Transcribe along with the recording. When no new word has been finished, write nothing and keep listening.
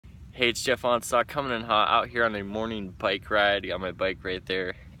Hey, it's Jeff Onstock coming in hot out here on a morning bike ride. Got my bike right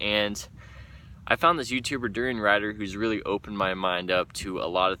there, and I found this YouTuber During Rider who's really opened my mind up to a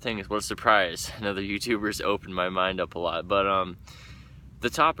lot of things. What a surprise! Another YouTuber's opened my mind up a lot. But the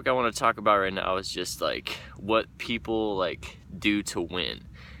topic I want to talk about right now is just like what people like do to win,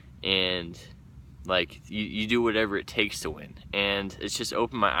 and like you do whatever it takes to win, and it's just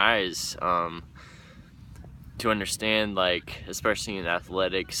opened my eyes. To understand, like, especially in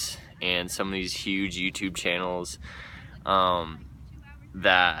athletics and some of these huge YouTube channels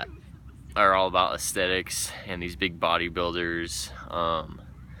that are all about aesthetics, and these big bodybuilders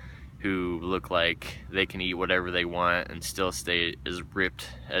who look like they can eat whatever they want and still stay as ripped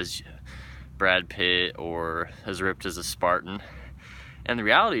as Brad Pitt or as ripped as a Spartan. And the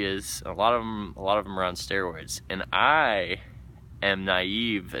reality is, a lot of them are on steroids, and I am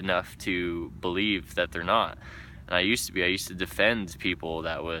naive enough to believe that they're not. And I used to defend people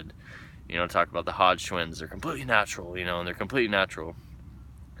that would, talk about the Hodge twins. They're completely natural, and they're completely natural.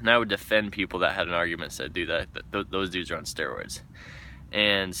 And I would defend people that had an argument said, dude, those dudes are on steroids.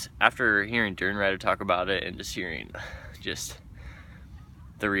 And after hearing During Rider talk about it and just hearing just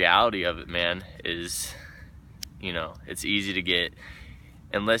the reality of it, man, is, it's easy to get,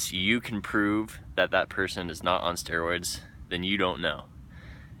 unless you can prove that that person is not on steroids, then you don't know.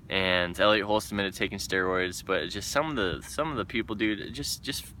 And Elliot Holst admitted taking steroids, but just some of the people, dude,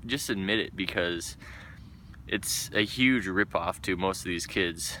 just admit it, because it's a huge ripoff to most of these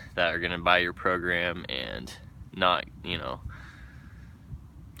kids that are gonna buy your program and not,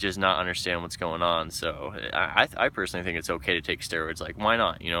 just not understand what's going on. So I personally think it's okay to take steroids. Like, why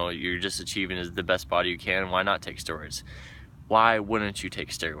not? You're just achieving the best body you can. Why not take steroids? Why wouldn't you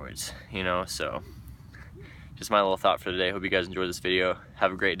take steroids? So just my little thought for today. Hope you guys enjoyed this video.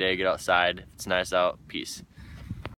 Have a great day. Get outside. It's nice out. Peace.